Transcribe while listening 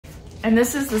and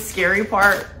this is the scary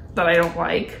part that I don't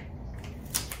like,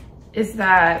 is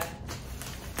that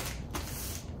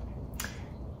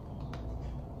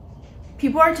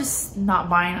people are just not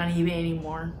buying on eBay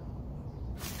anymore.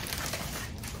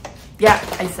 Yeah,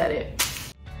 I said it.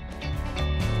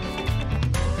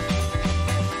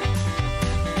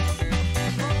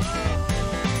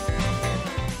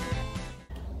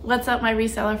 What's up, my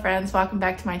reseller friends? Welcome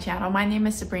back to my channel. My name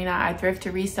is Sabrina. I thrift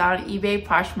to resell on eBay,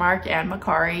 Poshmark, and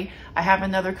Mercari. I have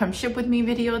another come ship with me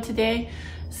video today.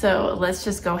 So let's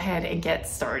just go ahead and get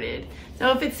started.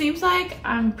 So if it seems like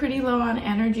I'm pretty low on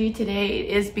energy today,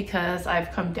 it is because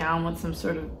I've come down with some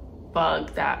sort of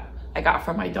bug that I got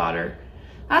from my daughter.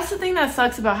 That's the thing that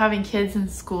sucks about having kids in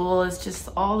school, is just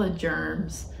all the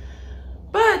germs.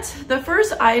 But the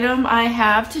first item I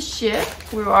have to ship,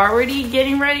 we're already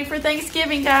getting ready for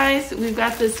Thanksgiving, guys. We've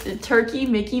got this turkey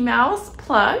Mickey Mouse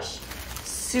plush,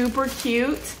 super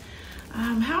cute.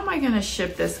 How am I gonna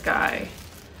ship this guy?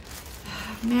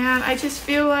 Man, I just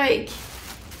feel like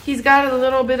he's got a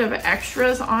little bit of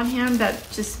extras on him that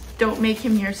just don't make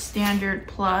him your standard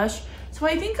plush. So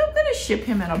I think I'm gonna ship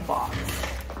him in a box.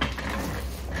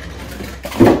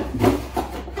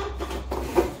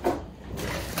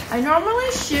 I normally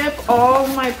ship all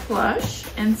my plush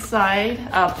inside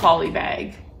a poly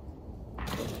bag.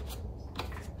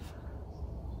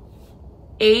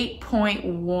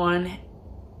 8.1,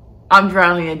 I'm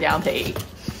rounding it down to 8.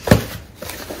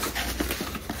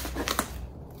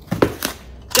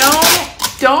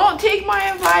 Don't take my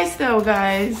advice though,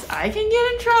 guys. I can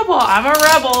get in trouble. I'm a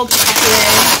rebel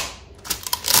today.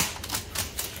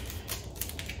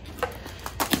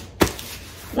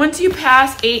 Once you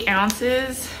pass 8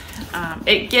 ounces,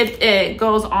 it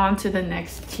goes on to the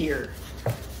next tier.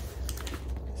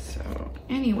 So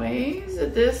anyways,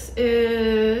 this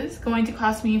is going to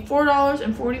cost me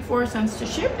 $4.44 to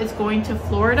ship. It's going to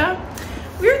Florida.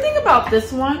 Weird thing about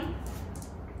this one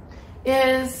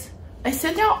is I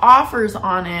sent out offers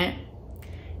on it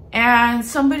and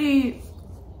somebody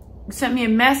sent me a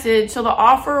message. So the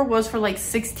offer was for like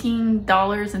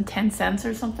 $16.10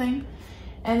 or something.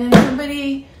 And then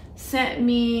somebody sent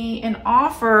me an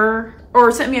offer, or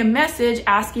sent me a message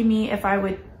asking me if I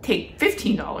would take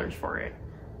 $15 for it.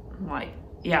 I'm like,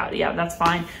 yeah, that's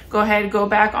fine. Go ahead, go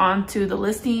back onto the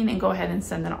listing and go ahead and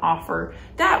send an offer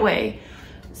that way.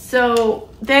 So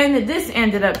then this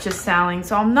ended up just selling.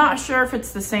 So I'm not sure if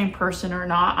it's the same person or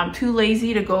not. I'm too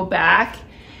lazy to go back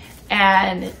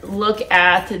and look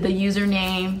at the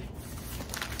username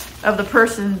of the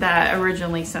person that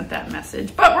originally sent that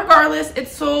message. But regardless, it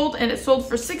sold, and it sold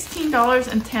for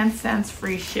 $16.10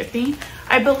 free shipping.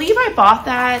 I believe I bought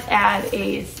that at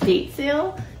a estate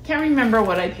sale. Can't remember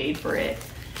what I paid for it,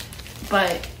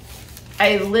 but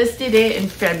I listed it in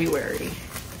February.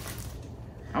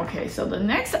 Okay, so the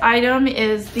next item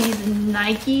is these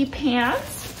Nike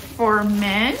pants for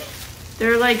men.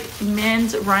 They're like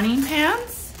men's running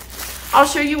pants. I'll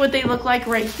show you what they look like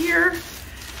right here.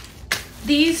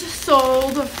 These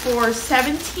sold for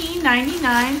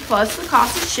 $17.99 plus the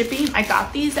cost of shipping. I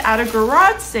got these at a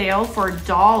garage sale for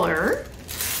 $1.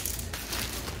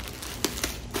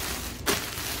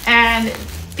 And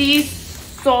these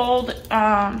sold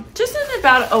just in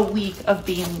about a week of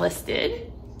being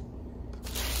listed.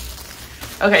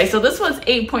 Okay, so this was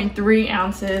 8.3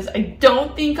 ounces. I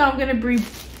don't think I'm gonna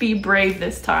be brave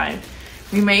this time.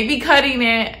 We may be cutting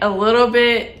it a little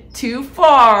bit too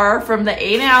far from the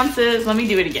 8 ounces. Let me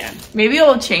do it again. Maybe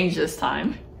it'll change this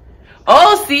time.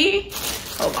 Oh, see?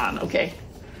 Hold on, okay.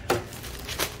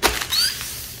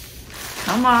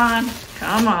 Come on,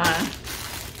 come on.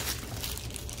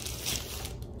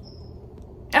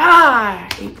 Ah,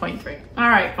 8.3. All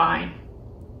right, fine.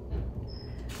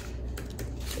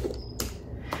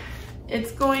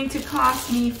 It's going to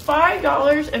cost me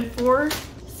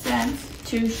 $5.04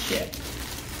 to ship.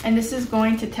 And this is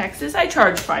going to Texas. I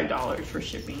charge $5 for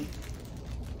shipping.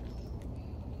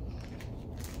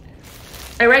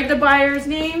 I write the buyer's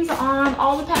names on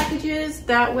all the packages.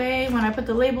 That way, when I put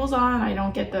the labels on, I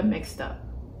don't get them mixed up.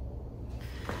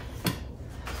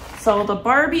 So the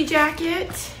Barbie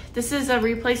jacket. This is a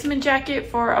replacement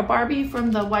jacket for a Barbie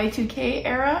from the Y2K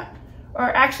era. Or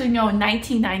actually, no,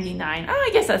 1999. Oh, I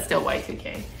guess that's still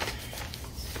Y2K.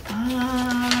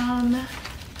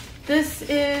 This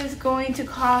is going to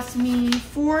cost me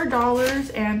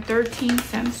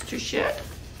 $4.13 to ship.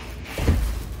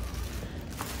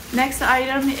 Next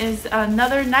item is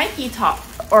another Nike top,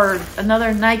 or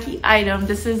another Nike item.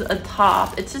 This is a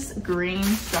top. It's just green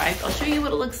striped. I'll show you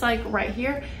what it looks like right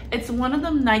here. It's one of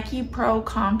them Nike Pro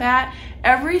Combat.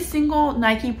 Every single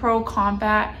Nike Pro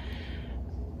Combat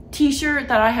t-shirt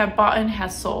that I have bought and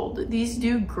has sold. These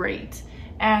do great.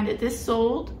 And this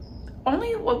sold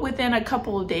only within a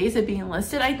couple of days of being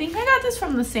listed. I think I got this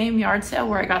from the same yard sale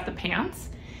where I got the pants.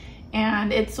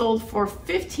 And it sold for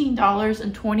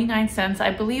 $15.29.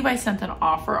 I believe I sent an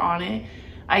offer on it.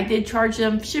 I did charge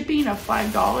them shipping of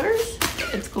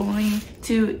 $5. It's going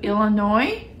to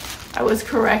Illinois. I was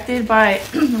corrected by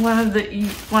one of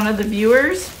the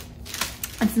viewers.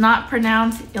 It's not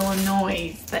pronounced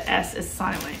Illinois. The S is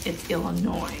silent. It's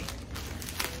Illinois.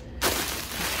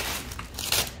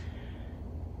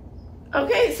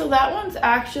 Okay, so that one's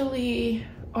actually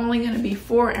only going to be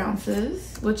 4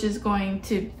 ounces, which is going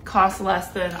to cost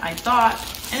less than I thought.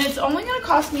 And it's only going to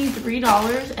cost me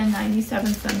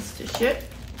 $3.97 to ship.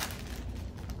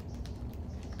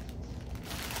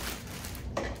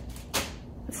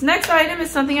 This next item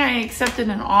is something I accepted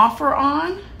an offer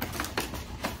on.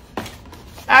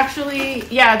 Actually,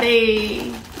 yeah,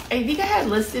 I think I had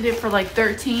listed it for like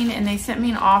 13 and they sent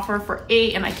me an offer for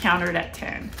 8 and I countered at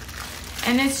 10.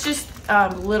 And it's just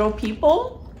little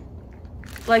people.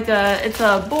 Like it's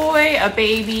a boy, a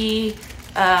baby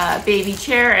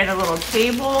chair, and a little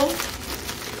table.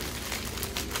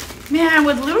 Man,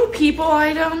 with little people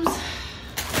items,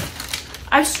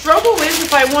 I struggle with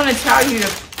if I want to tell you to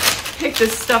pick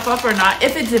this stuff up or not.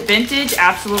 If it's a vintage,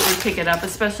 absolutely pick it up,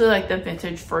 especially like the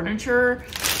vintage furniture.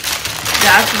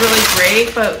 That's really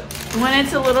great, but when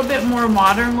it's a little bit more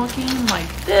modern looking like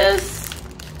this,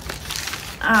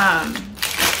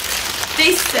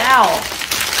 they sell.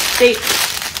 They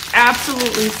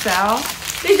absolutely sell.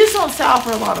 They just don't sell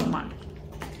for a lot of money.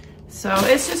 So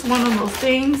it's just one of those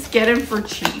things, get them for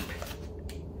cheap.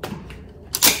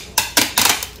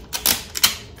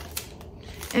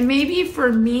 And maybe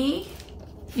for me,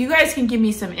 you guys can give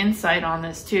me some insight on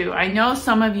this too. I know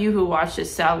some of you who watch this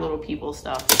sell little people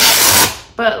stuff,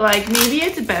 but like maybe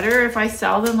it's better if I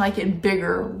sell them like in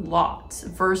bigger lots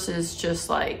versus just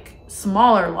like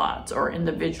smaller lots or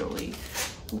individually.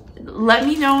 Let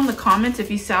me know in the comments if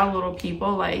you sell little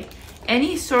people, like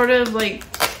any sort of like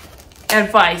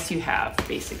advice you have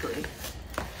basically.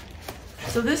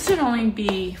 So this should only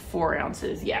be 4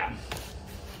 ounces, yeah.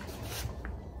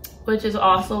 Which is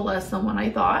also less than what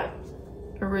I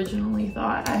originally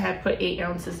thought. I had put 8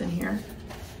 ounces in here.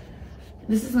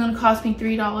 This is gonna cost me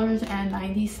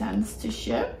 $3.90 to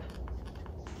ship.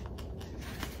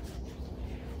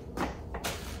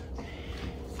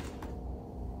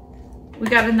 We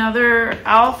got another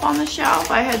Elf on the shelf.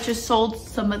 I had just sold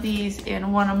some of these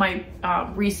in one of my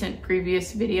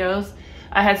previous videos.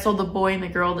 I had sold the boy and the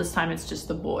girl. This time it's just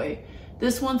the boy.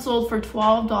 This one sold for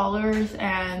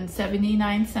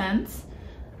 $12.79.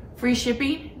 Free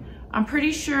shipping. I'm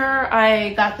pretty sure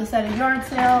I got this at a yard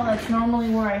sale. That's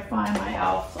normally where I find my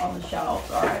Elves on the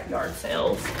shelf, or at yard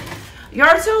sales.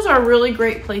 Yard sales are really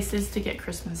great places to get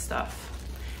Christmas stuff.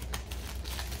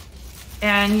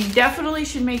 And you definitely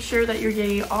should make sure that you're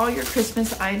getting all your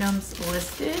Christmas items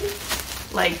listed,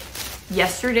 like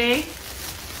yesterday.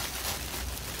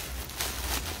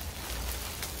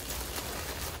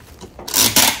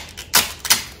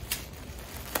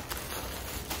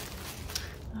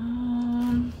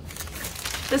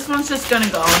 This one's just gonna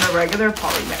go in a regular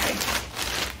poly bag.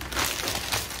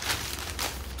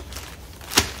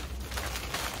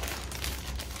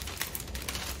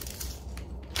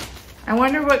 I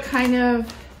wonder what kind of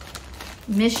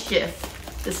mischief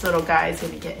this little guy is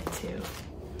gonna get into.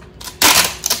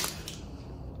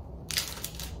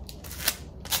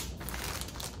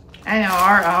 I know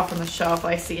our Elf on the shelf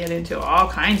likes to get into all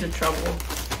kinds of trouble.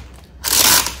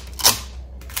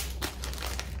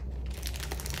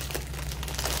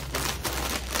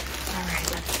 All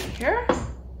right, let's see here.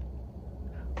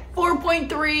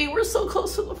 4.3, we're so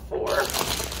close to the 4.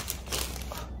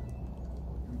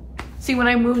 See, when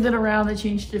I moved it around, I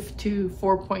changed it to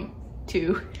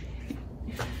 4.2.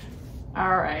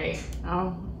 All right,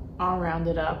 I'll round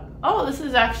it up. Oh, this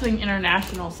is actually an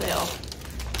international sale.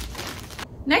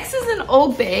 Next is an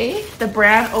Obey, the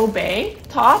brand Obey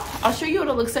top. I'll show you what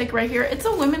it looks like right here. It's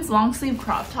a women's long sleeve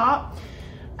crop top.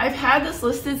 I've had this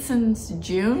listed since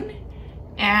June,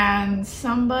 and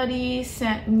somebody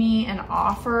sent me an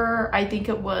offer. I think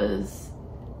it was,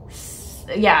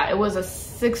 yeah, it was a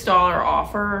 $6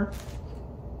 offer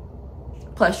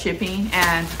plus shipping,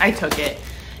 and I took it.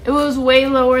 It was way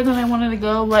lower than I wanted to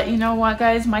go, but you know what,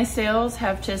 guys? My sales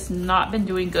have just not been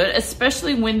doing good,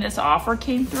 especially when this offer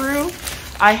came through.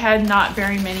 I had not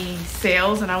very many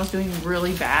sales and I was doing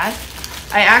really bad.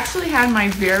 I actually had my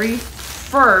very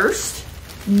first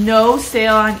no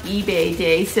sale on eBay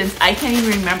day since I can't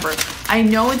even remember. I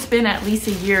know it's been at least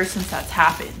a year since that's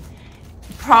happened,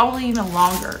 probably even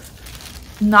longer.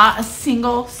 Not a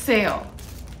single sale.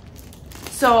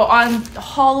 So on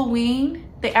Halloween,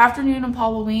 the afternoon of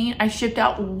Halloween, I shipped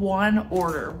out one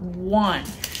order, one.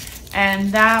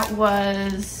 And that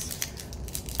was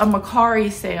a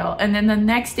Mercari sale. And then the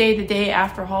next day, the day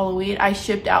after Halloween, I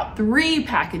shipped out 3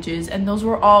 packages, and those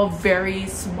were all very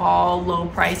small, low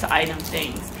price item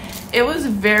things. It was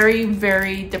very,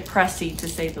 very depressing, to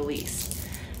say the least.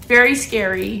 Very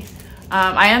scary.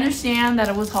 I understand that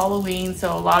it was Halloween,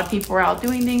 so a lot of people are out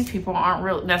doing things. People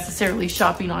aren't necessarily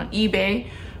shopping on eBay,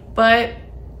 but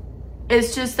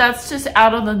it's just, that's just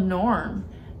out of the norm.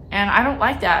 And I don't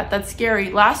like that. That's scary.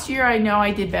 Last year, I know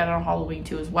I did bad on Halloween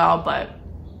too as well, but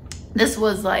this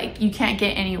was like, you can't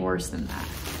get any worse than that.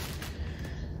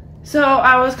 So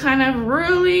I was kind of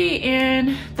really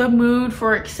in the mood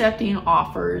for accepting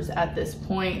offers at this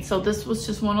point. So this was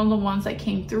just one of the ones that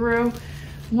came through.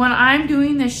 When I'm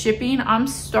doing this shipping, I'm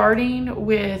starting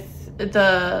with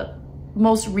the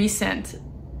most recent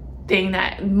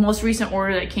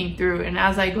order that came through. And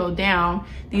as I go down,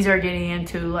 these are getting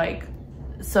into like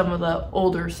some of the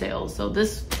older sales. So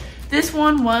this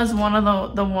one was one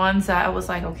of the ones that I was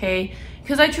like, okay,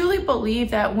 because I truly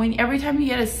believe that every time you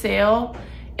get a sale,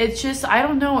 it's just, I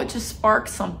don't know, it just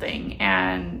sparks something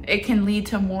and it can lead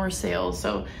to more sales.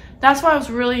 So that's why I was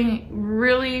really,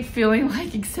 really feeling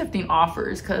like accepting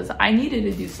offers, because I needed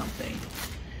to do something.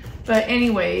 But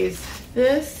anyways,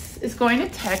 this is going to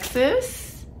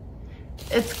Texas.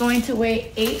 It's going to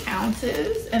weigh 8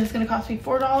 ounces and it's going to cost me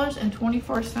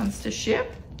 $4.24 to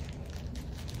ship.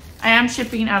 I am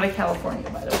shipping out of California,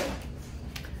 by the way.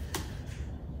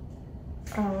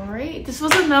 All right, this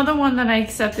was another one that I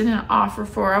accepted an offer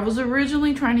for. I was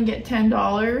originally trying to get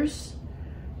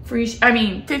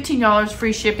 $15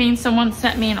 free shipping. Someone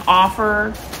sent me an offer,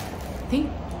 I think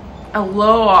a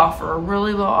low offer, a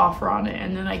really low offer on it.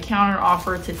 And then I counter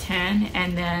offer to 10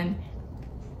 and then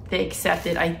they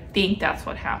accepted. I think that's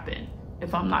what happened,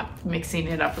 if I'm not mixing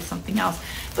it up with something else.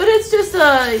 But it's just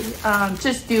a,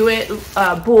 just do it,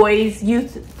 boys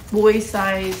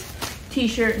size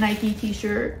t-shirt, Nike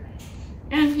t-shirt.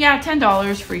 And yeah,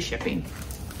 $10 free shipping.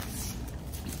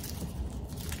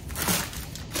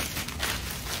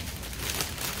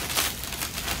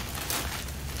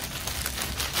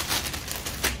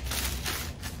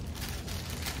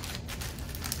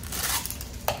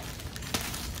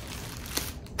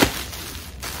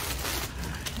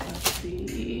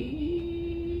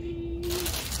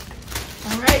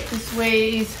 This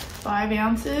weighs 5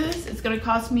 ounces. It's gonna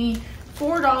cost me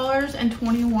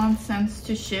 $4.21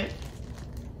 to ship.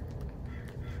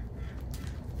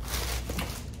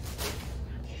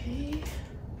 Okay.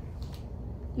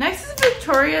 Next is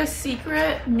Victoria's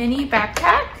Secret mini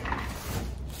backpack.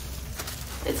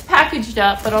 It's packaged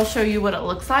up, but I'll show you what it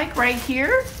looks like right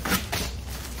here.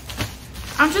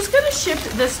 I'm just gonna ship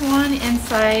this one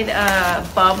inside a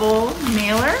bubble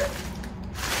mailer.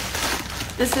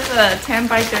 This is a 10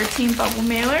 by 13 bubble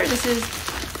mailer. This is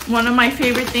one of my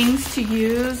favorite things to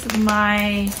use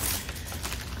my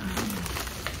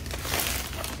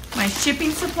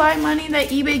shipping supply money that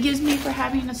eBay gives me for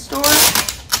having a store.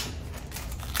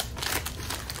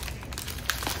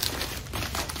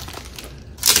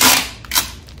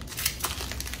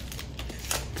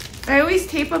 I always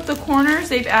tape up the corners.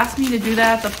 They've asked me to do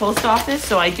that at the post office,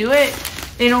 so I do it.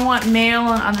 They don't want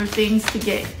mail and other things to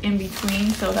get in between,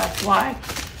 so that's why.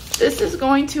 This is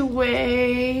going to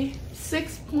weigh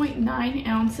 6.9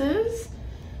 ounces.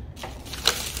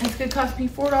 And it's gonna cost me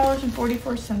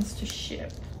 $4.44 to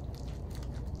ship.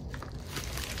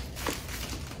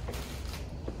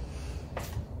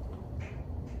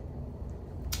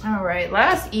 All right,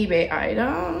 last eBay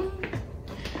item.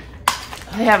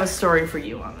 I have a story for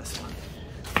you on this one.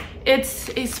 It's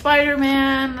a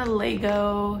Spider-Man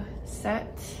Lego set.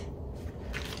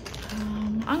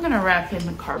 I'm gonna wrap it in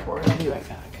the cardboard. I'll be right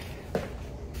back.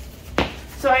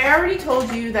 So I already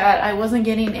told you that I wasn't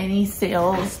getting any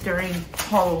sales during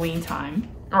Halloween time,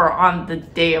 or on the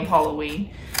day of Halloween.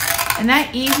 And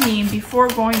that evening before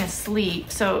going to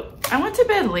sleep, so I went to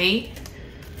bed late.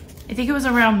 I think it was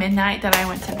around midnight that I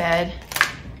went to bed.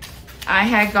 I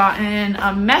had gotten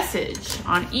a message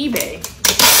on eBay.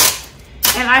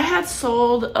 And I had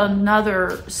sold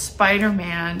another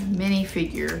Spider-Man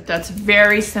minifigure that's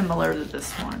very similar to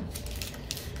this one.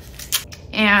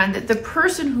 And the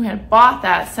person who had bought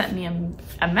that sent me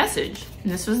a message.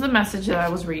 And this was the message that I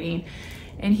was reading.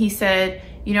 And he said,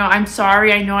 you know, I'm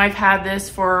sorry, I know I've had this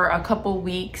for a couple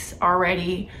weeks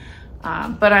already,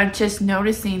 but I'm just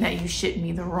noticing that you shipped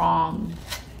me the wrong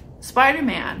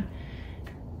Spider-Man.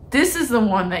 This is the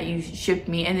one that you shipped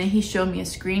me. And then he showed me a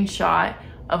screenshot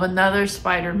of another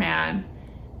Spider-Man,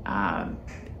 and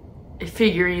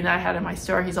figurine that I had in my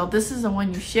store. He's all, this is the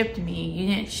one you shipped me.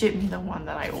 You didn't ship me the one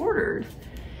that I ordered.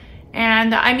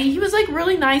 And I mean, he was like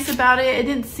really nice about it. It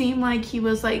didn't seem like he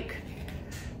was like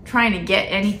trying to get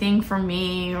anything from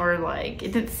me, or like,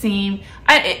 it didn't seem,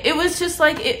 it was just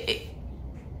like,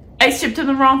 I shipped him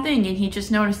the wrong thing and he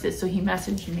just noticed it. So he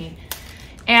messaged me.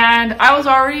 And I was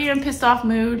already in a pissed off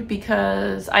mood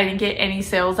because I didn't get any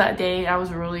sales that day. I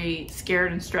was really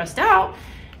scared and stressed out.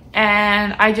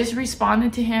 And I just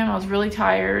responded to him. I was really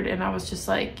tired. And I was just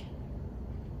like,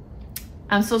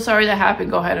 I'm so sorry that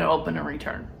happened. Go ahead and open and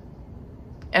return.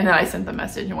 And then I sent the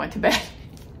message and went to bed.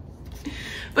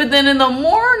 But then in the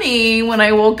morning when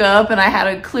I woke up and I had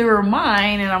a clearer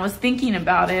mind and I was thinking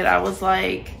about it, I was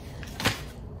like,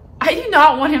 I do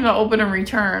not want him to open a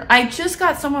return. I just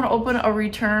got someone to open a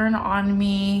return on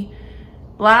me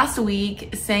last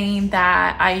week saying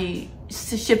that I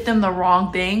shipped them the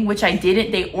wrong thing, which I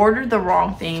didn't. They ordered the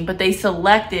wrong thing, but they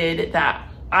selected that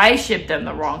I shipped them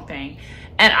the wrong thing.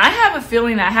 And I have a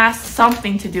feeling that has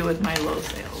something to do with my low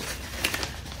sales.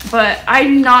 But I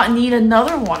do not need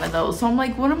another one of those. So I'm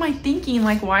like, what am I thinking?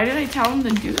 Like, why did I tell him to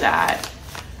do that?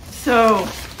 So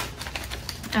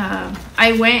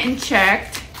I went and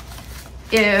checked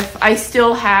if I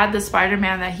still had the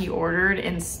Spider-Man that he ordered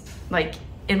in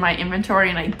my inventory,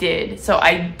 and I did. So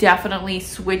I definitely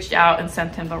switched out and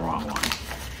sent him the wrong one.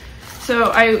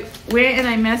 So I went and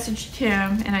I messaged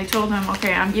him and I told him,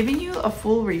 okay, I'm giving you a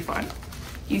full refund.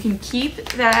 You can keep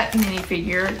that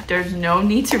minifigure. There's no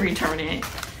need to return it.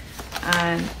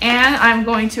 And I'm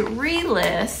going to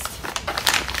relist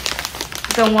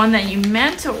the one that you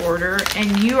meant to order,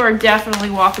 and you are definitely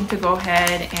welcome to go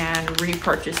ahead and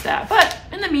repurchase that. But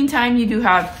in the meantime, you do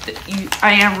have,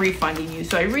 I am refunding you.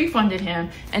 So I refunded him,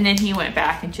 and then he went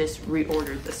back and just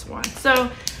reordered this one. So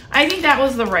I think that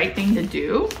was the right thing to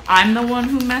do. I'm the one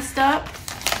who messed up.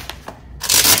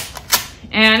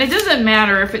 And it doesn't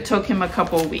matter if it took him a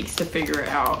couple of weeks to figure it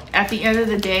out. At the end of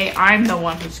the day, I'm the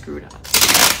one who screwed up.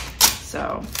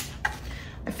 So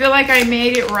I feel like I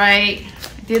made it right.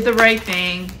 Did the right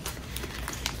thing.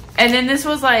 And then this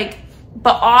was like,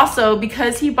 but also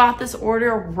because he bought this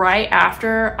order right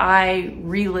after I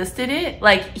relisted it,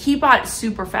 like he bought it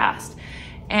super fast.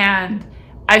 And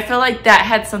I feel like that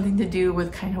had something to do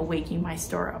with kind of waking my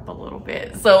store up a little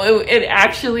bit. So it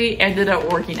actually ended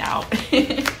up working out.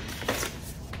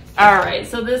 All right,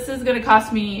 so this is gonna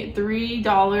cost me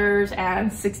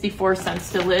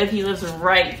 $3.64 to live. He lives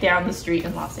right down the street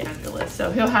in Los Angeles.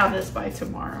 So he'll have this by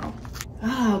tomorrow.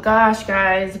 Oh gosh,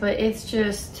 guys, but it's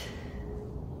just,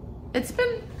 it's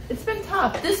been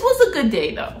tough. This was a good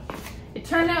day though. It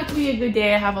turned out to be a good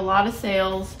day. I have a lot of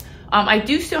sales. I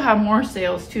do still have more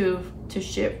sales too to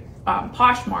ship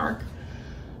Poshmark.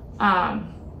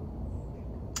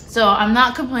 So I'm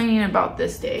not complaining about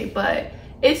this day, but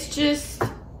it's just,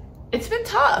 it's been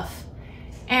tough.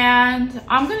 And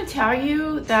I'm gonna tell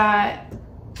you that,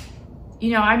 you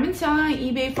know, I've been selling on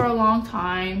eBay for a long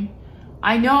time.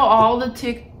 I know all the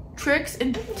tricks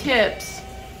and tips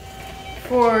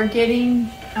for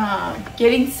getting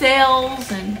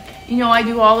sales, and you know, I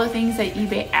do all the things that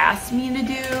eBay asks me to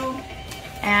do,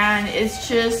 and it's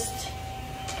just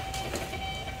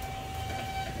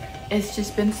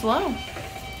been slow.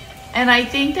 And I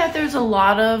think that there's a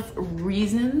lot of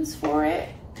reasons for it.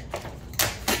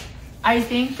 I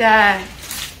think that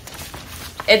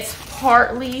it's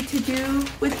partly to do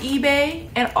with eBay,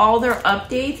 and all their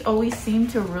updates always seem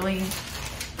to really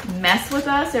mess with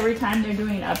us every time they're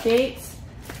doing updates.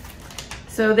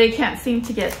 So they can't seem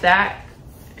to get that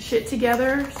shit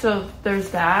together. So there's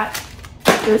that.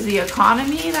 There's the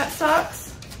economy that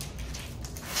sucks.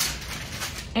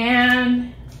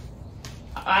 And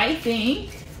I think,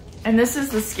 and this is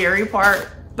the scary part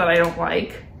that I don't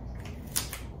like,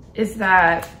 is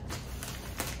that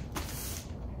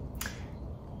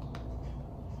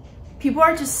people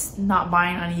are just not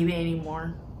buying on eBay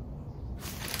anymore.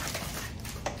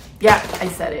 Yeah, I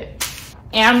said it.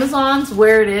 Amazon's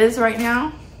where it is right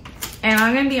now. And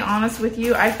I'm gonna be honest with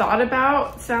you, I thought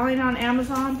about selling on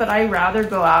Amazon, but I'd rather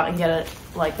go out and get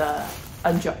a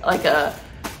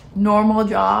normal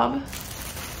job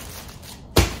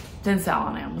than sell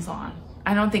on Amazon.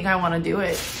 I don't think I wanna do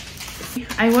it.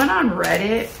 I went on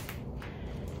Reddit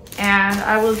and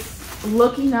I was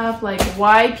looking up like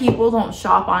why people don't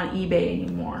shop on eBay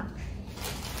anymore.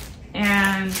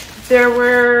 And there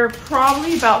were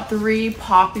probably about 3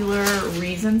 popular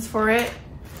reasons for it.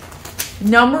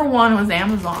 Number 1 was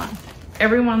Amazon.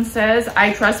 Everyone says,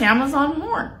 I trust Amazon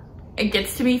more. It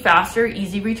gets to me faster,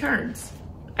 easy returns.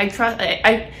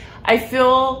 I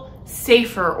feel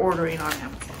safer ordering on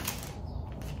Amazon.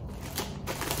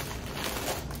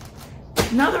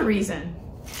 Another reason.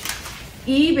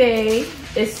 eBay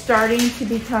is starting to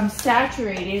become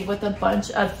saturated with a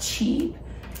bunch of cheap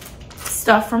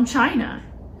stuff from China.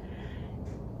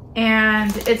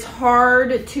 And it's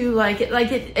hard to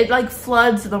it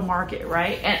floods the market,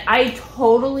 right? And I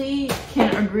totally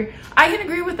can agree. I can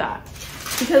agree with that.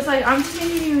 Because I'm just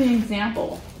gonna give you an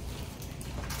example.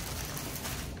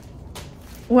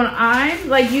 When I'm,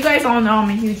 you guys all know I'm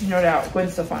a huge No Doubt Gwen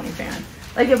Stefani fan.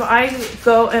 If I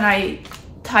go and I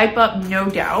type up No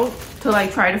Doubt to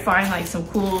try to find some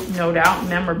cool No Doubt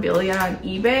memorabilia on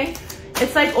eBay,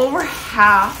 it's over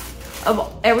half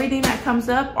of everything that comes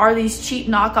up are these cheap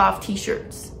knockoff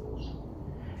t-shirts.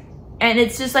 And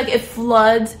it's just it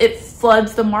floods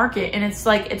the market, and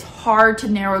it's hard to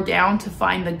narrow down to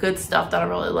find the good stuff that I'm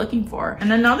really looking for.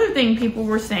 And another thing people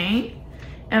were saying,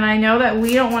 and I know that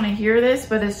we don't want to hear this,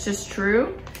 but it's just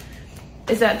true,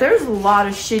 is that there's a lot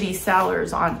of shitty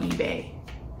sellers on eBay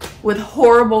with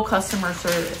horrible customer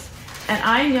service. And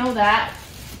I know that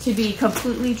to be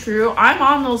completely true. I'm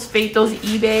on those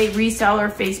eBay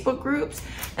reseller Facebook groups,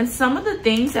 and some of the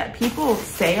things that people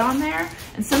say on there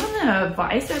and some of the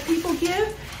advice that people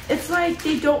give, it's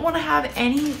they don't want to have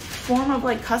any form of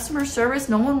customer service.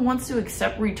 No one wants to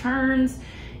accept returns,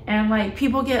 and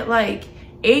people get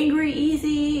angry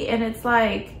easy, and it's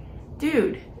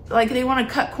dude, they want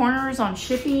to cut corners on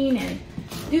shipping, and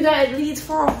do that. It leads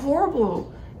for a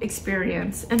horrible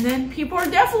experience, and then people are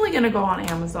definitely going to go on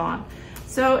Amazon.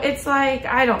 So it's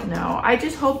I don't know. I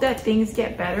just hope that things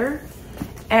get better.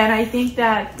 And I think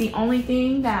that the only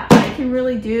thing that I can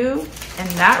really do in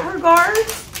that regard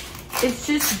is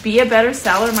just be a better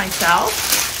seller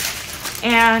myself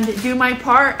and do my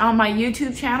part on my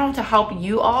YouTube channel to help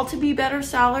you all to be better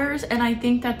sellers. And I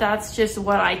think that that's just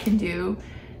what I can do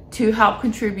to help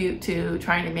contribute to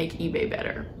trying to make eBay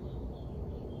better.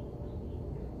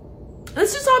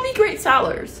 Let's just all be great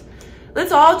sellers.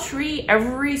 Let's all treat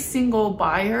every single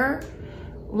buyer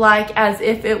as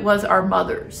if it was our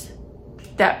mothers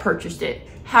that purchased it.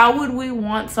 How would we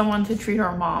want someone to treat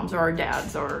our moms or our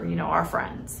dads or, our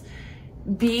friends?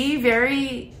 Be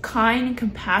very kind and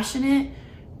compassionate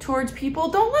towards people.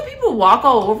 Don't let people walk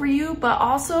all over you, but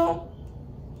also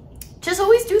just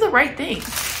always do the right thing.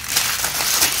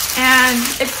 And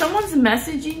if someone's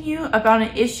messaging you about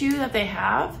an issue that they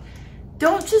have,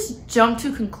 don't just jump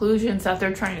to conclusions that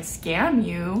they're trying to scam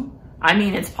you. I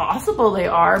mean, it's possible they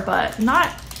are, but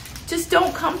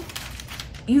don't come.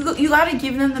 You got to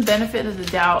give them the benefit of the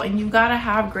doubt, and you got to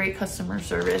have great customer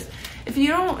service. If you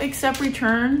don't accept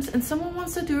returns and someone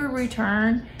wants to do a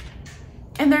return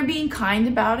and they're being kind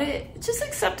about it, just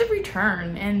accept the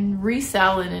return and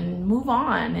resell it and move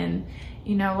on. And,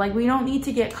 we don't need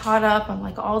to get caught up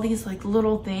on all these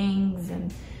little things,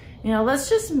 and let's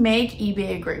just make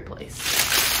eBay a great place.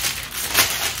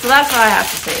 So that's what I have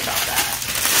to say about that.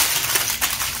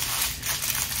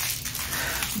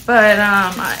 But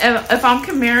if I'm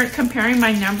comparing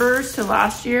my numbers to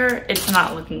last year, it's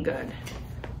not looking good.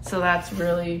 So that's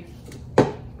really,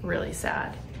 really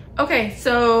sad. Okay,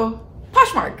 so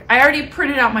Poshmark. I already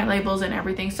printed out my labels and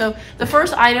everything. So the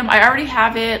first item, I already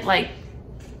have it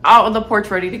out on the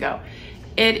porch ready to go.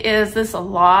 It is a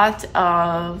lot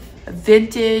of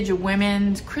vintage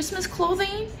women's Christmas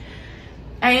clothing.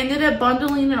 I ended up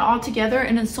bundling it all together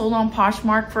and then sold on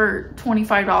Poshmark for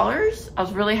 $25. I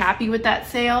was really happy with that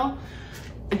sale.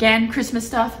 Again, Christmas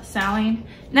stuff selling.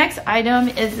 Next item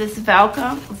is this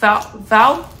Volcom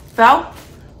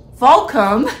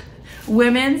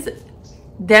women's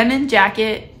denim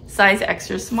jacket, size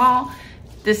extra small.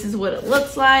 This is what it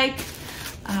looks like.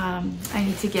 I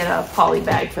need to get a poly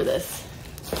bag for this.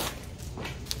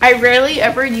 I rarely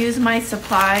ever use my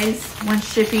supplies when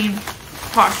shipping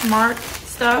Poshmark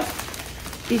stuff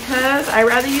because I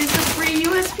rather use the free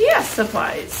USPS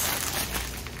supplies.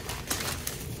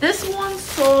 This one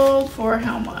sold for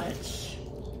how much?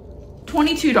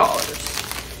 $22.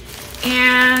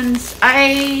 And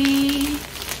I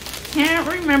can't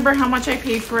remember how much I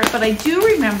paid for it, but I do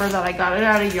remember that I got it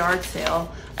at a yard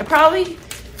sale.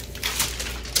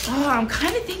 I'm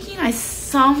kind of thinking I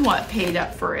somewhat paid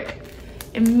up for it.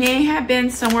 It may have been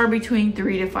somewhere between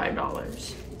 $3 to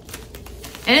 $5.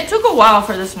 And it took a while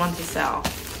for this one to sell.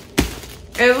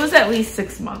 It was at least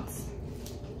 6 months.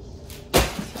 So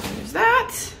there's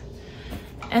that.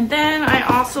 And then I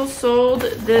also sold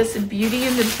this Beauty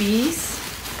and the Beast.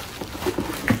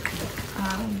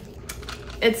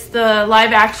 It's the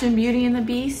live action Beauty and the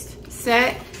Beast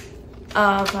set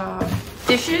of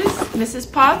dishes, Mrs.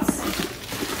 Potts.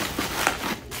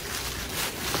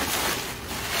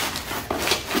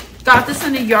 Got this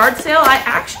in a yard sale. I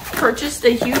actually purchased a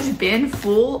huge bin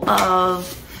full of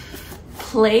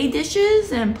play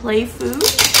dishes and play food.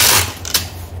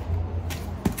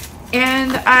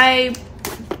 And I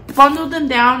bundled them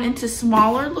down into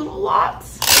smaller little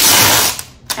lots.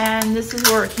 And this is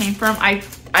where it came from. I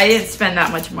didn't spend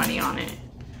that much money on it.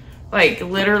 Like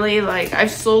literally, like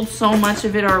I've sold so much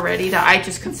of it already that I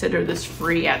just consider this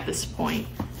free at this point.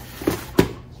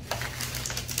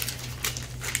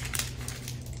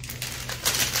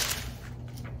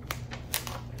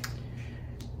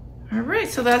 All right,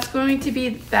 so that's going to be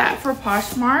that for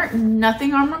Poshmark.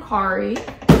 Nothing on Mercari.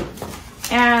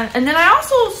 And then I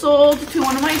also sold to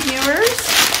one of my viewers.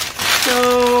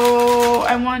 So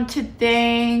I want to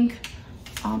thank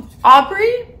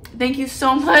Aubrey. Thank you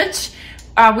so much.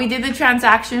 We did the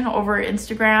transaction over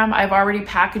Instagram. I've already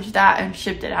packaged that and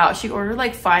shipped it out. She ordered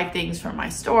like 5 things from my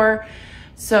store.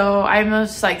 So I'm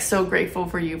just like so grateful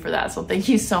for you for that. So thank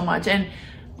you so much. And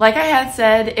like I had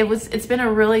said, it's been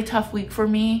a really tough week for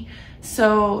me.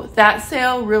 So that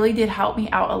sale really did help me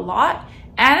out a lot.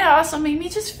 And it also made me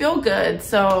just feel good.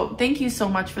 So thank you so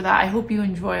much for that. I hope you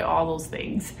enjoy all those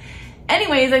things.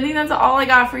 Anyways, I think that's all I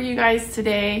got for you guys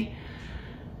today.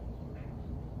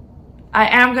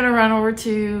 I am going to run over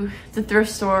to the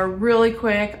thrift store really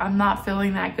quick. I'm not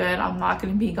feeling that good. I'm not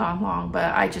going to be gone long,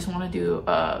 but I just want to do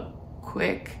a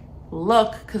quick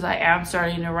look because I am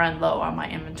starting to run low on my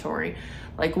inventory,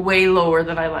 like way lower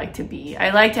than I like to be.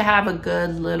 I like to have a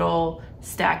good little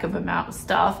stack of amount of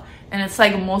stuff, and it's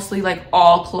like mostly like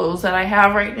all clothes that I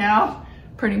have right now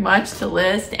pretty much to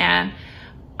list. And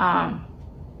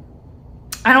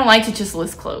I don't like to just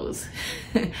list clothes.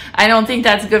 I don't think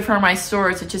that's good for my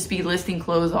store to just be listing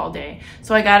clothes all day.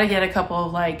 So I got to get a couple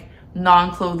of like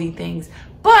non-clothing things.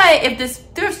 But if this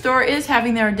thrift store is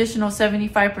having their additional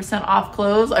 75% off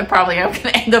clothes, I probably am going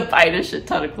to end up buying a shit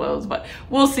ton of clothes, but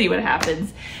we'll see what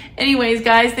happens. Anyways,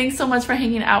 guys, thanks so much for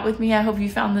hanging out with me. I hope you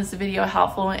found this video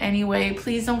helpful in any way.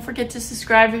 Please don't forget to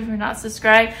subscribe if you're not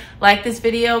subscribed. Like this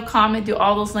video, comment, do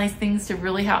all those nice things to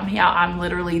really help me out. I'm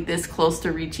literally this close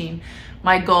to reaching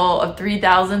my goal of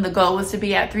 3,000. The goal was to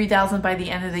be at 3,000 by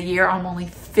the end of the year. I'm only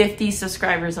 50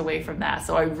 subscribers away from that.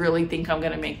 So I really think I'm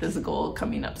going to make this goal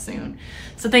coming up soon.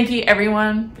 So thank you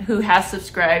everyone who has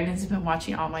subscribed and has been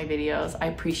watching all my videos. I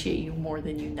appreciate you more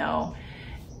than you know.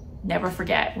 Never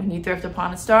forget, when you thrift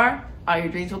upon a star, all your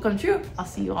dreams will come true. I'll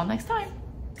see you all next time.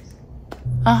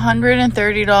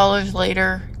 $130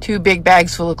 later, 2 big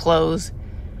bags full of clothes.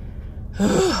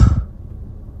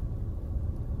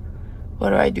 What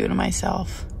do I do to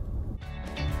myself?